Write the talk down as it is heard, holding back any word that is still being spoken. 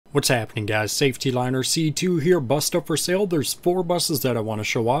What's happening, guys? Safety Liner C2 here, bus stuff for sale. There's 4 buses that I want to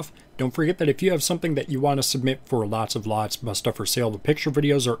show off. Don't forget that if you have something that you want to submit for lots of lots, bus stuff for sale, the picture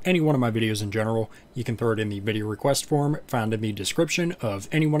videos, or any one of my videos in general, you can throw it in the video request form found in the description of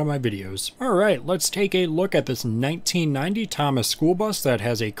any one of my videos. Alright, let's take a look at this 1990 Thomas school bus that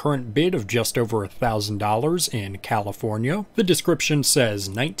has a current bid of just over $1,000 in California. The description says,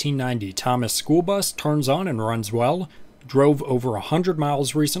 1990 Thomas school bus turns on and runs well. Drove over 100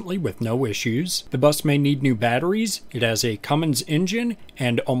 miles recently with no issues. The bus may need new batteries. It has a Cummins engine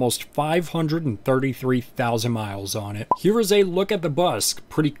and almost 533,000 miles on it. Here is a look at the bus.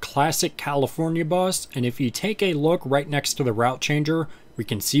 Pretty classic California bus, and if you take a look right next to the route changer, we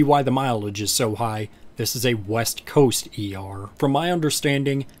can see why the mileage is so high. This is a West Coast ER. From my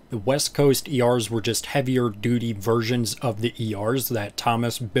understanding, the West Coast ERs were just heavier duty versions of the ERs that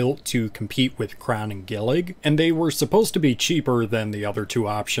Thomas built to compete with Crown and Gillig, and they were supposed to be cheaper than the other 2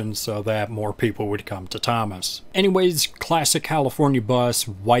 options so that more people would come to Thomas. Anyways, classic California bus,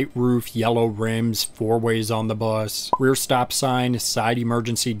 white roof, yellow rims, 4 ways on the bus, rear stop sign, side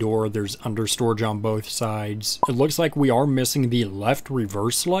emergency door, there's understorage on both sides. It looks like we are missing the left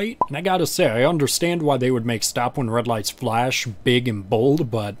reverse light, and I gotta say, I understand why they would make stop when red lights flash big and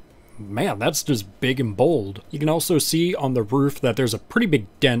bold, but man, that's just big and bold. You can also see on the roof that there's a pretty big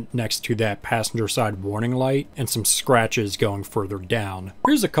dent next to that passenger side warning light and some scratches going further down.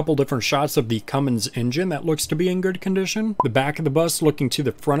 Here's a couple different shots of the Cummins engine that looks to be in good condition. The back of the bus looking to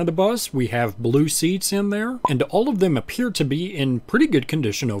the front of the bus, we have blue seats in there, and all of them appear to be in pretty good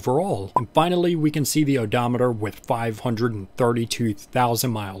condition overall. And finally, we can see the odometer with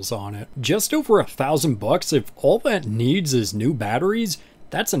 532,000 miles on it. Just over $1,000 if all that needs is new batteries.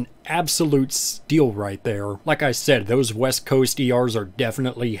 That's an absolute steal right there. Like I said, those West Coast ERs are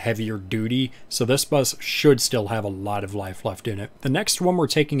definitely heavier duty, so this bus should still have a lot of life left in it. The next one we're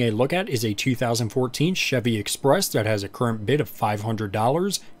taking a look at is a 2014 Chevy Express that has a current bid of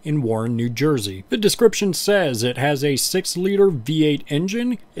 $500 in Warren, New Jersey. The description says it has a 6-liter V8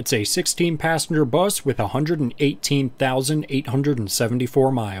 engine. It's a 16-passenger bus with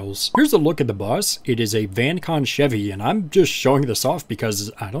 118,874 miles. Here's a look at the bus. It is a VanCon Chevy, and I'm just showing this off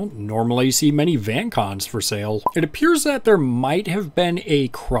because I don't normally see many VanCons for sale. It appears that there might have been a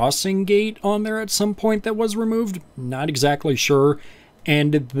crossing gate on there at some point that was removed. Not exactly sure.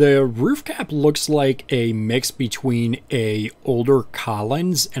 And the roof cap looks like a mix between a older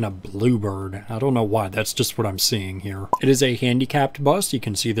Collins and a Bluebird. I don't know why, that's just what I'm seeing here. It is a handicapped bus. You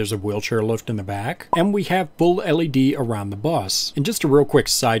can see there's a wheelchair lift in the back. And we have full LED around the bus. And just a real quick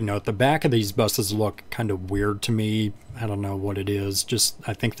side note, the back of these buses look kind of weird to me. I don't know what it is, just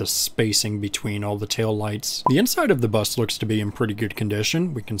I think the spacing between all the tail lights. The inside of the bus looks to be in pretty good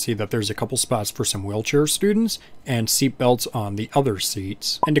condition. We can see that there's a couple spots for some wheelchair students and seat belts on the other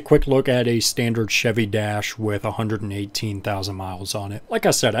seats. And a quick look at a standard Chevy dash with 118,000 miles on it. Like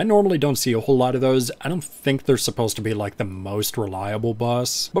I said, I normally don't see a whole lot of those. I don't think they're supposed to be like the most reliable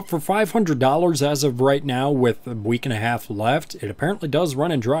bus. But for $500 as of right now with a week and a half left, it apparently does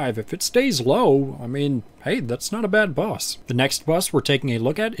run and drive. If it stays low, I mean, hey, that's not a bad bus. The next bus we're taking a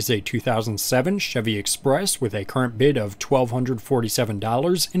look at is a 2007 Chevy Express with a current bid of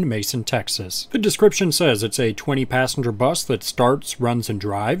 $1,247 in Mason, Texas. The description says it's a 20-passenger bus that starts, runs, and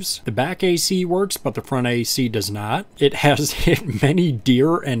drives. The back AC works, but the front AC does not. It has hit many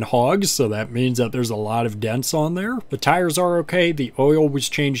deer and hogs, so that means that there's a lot of dents on there. The tires are okay, the oil was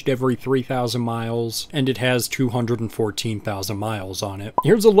changed every 3,000 miles, and it has 214,000 miles on it.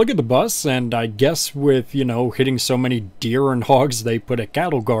 Here's a look at the bus, and I guess with, you know, hitting so many deer and hogs, they put a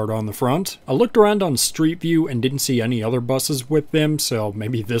cattle guard on the front. I looked around on Street View and didn't see any other buses with them, so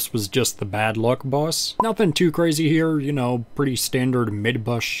maybe this was just the bad luck bus. Nothing too crazy here, you know, pretty standard Mid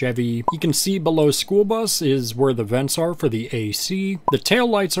Bus Chevy. You can see below school bus is where the vents are for the AC. The tail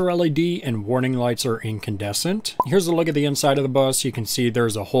lights are LED and warning lights are incandescent. Here's a look at the inside of the bus. You can see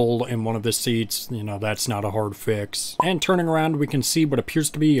there's a hole in one of the seats. You know, that's not a hard fix. And turning around, we can see what appears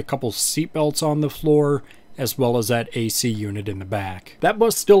to be a couple seat belts on the floor, as well as that AC unit in the back. That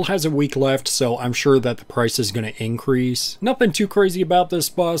bus still has a week left, so I'm sure that the price is going to increase. Nothing too crazy about this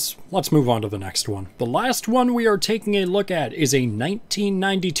bus. Let's move on to the next one. The last one we are taking a look at is a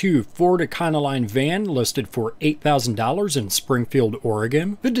 1992 Ford Econoline van listed for $8,000 in Springfield,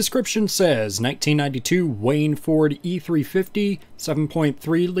 Oregon. The description says 1992 Wayne Ford E350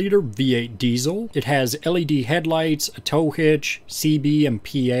 7.3-liter V8 diesel. It has LED headlights, a tow hitch, CB and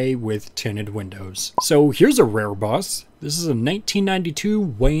PA with tinted windows. So here's a rare bus. This is a 1992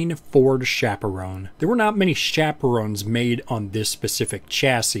 Wayne Ford Chaperone. There were not many Chaperones made on this specific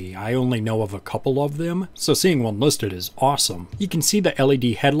chassis. I only know of a couple of them, so seeing one listed is awesome. You can see the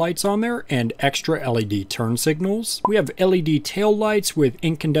LED headlights on there and extra LED turn signals. We have LED tail lights with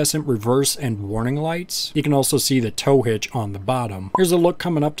incandescent reverse and warning lights. You can also see the tow hitch on the bottom. Here's a look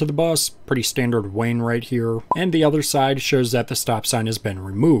coming up to the bus. Pretty standard Wayne right here. And the other side shows that the stop sign has been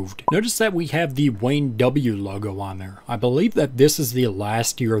removed. Notice that we have the Wayne W logo on there. I believe that this is the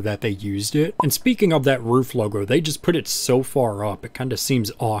last year that they used it. And speaking of that roof logo, they just put it so far up, it kind of seems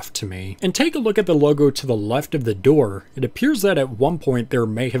off to me. And take a look at the logo to the left of the door. It appears that at one point there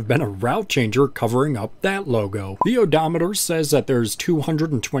may have been a route changer covering up that logo. The odometer says that there's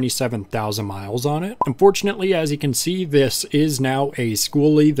 227,000 miles on it. Unfortunately, as you can see, this is now a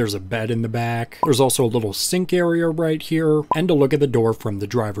schoolie. There's a bed in the back. There's also a little sink area right here, and a look at the door from the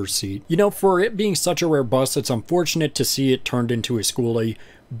driver's seat. You know, for it being such a rare bus, it's unfortunate to see it turned into a schoolie,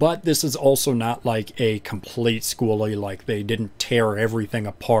 but this is also not like a complete schoolie, like they didn't tear everything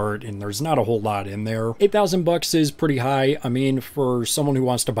apart and there's not a whole lot in there. 8,000 bucks is pretty high. I mean, for someone who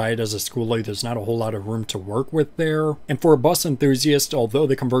wants to buy it as a schoolie, there's not a whole lot of room to work with there. And for a bus enthusiast, although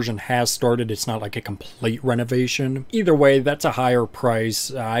the conversion has started, it's not like a complete renovation. Either way, that's a higher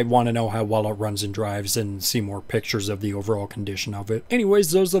price. I want to know how well it runs and drives and see more pictures of the overall condition of it.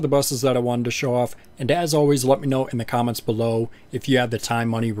 Anyways, those are the buses that I wanted to show off. And as always, let me know in the comments below if you have the time,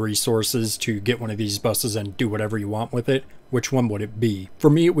 money, resources to get one of these buses and do whatever you want with it. Which one would it be? For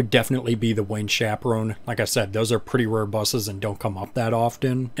me, it would definitely be the Wayne Chaperone. Like I said, those are pretty rare buses and don't come up that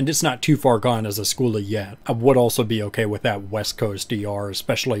often. And it's not too far gone as a schoolie yet. I would also be okay with that WestcoastER,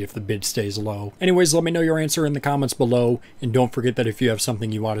 especially if the bid stays low. Anyways, let me know your answer in the comments below. And don't forget that if you have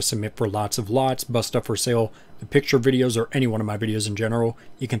something you want to submit for lots of lots, bus stuff for sale, the picture videos, or any one of my videos in general,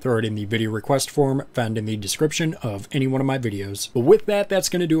 you can throw it in the video request form found in the description of any one of my videos. But with that, that's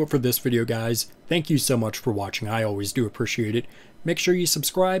going to do it for this video, guys. Thank you so much for watching. I always do appreciate it. Make sure you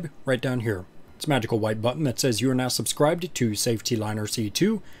subscribe right down here. It's a magical white button that says you are now subscribed to Safety Liner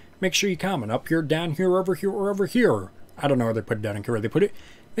C2. Make sure you comment up here, down here, over here, or over here. I don't know where they put it, down here where they put it.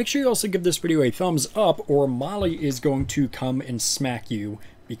 Make sure you also give this video a thumbs up, or Molly is going to come and smack you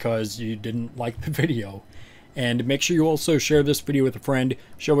because you didn't like the video. And make sure you also share this video with a friend.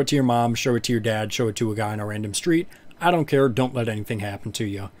 Show it to your mom, show it to your dad, show it to a guy on a random street. I don't care. Don't let anything happen to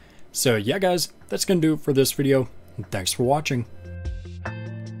you. So yeah, guys, that's going to do it for this video. Thanks for watching.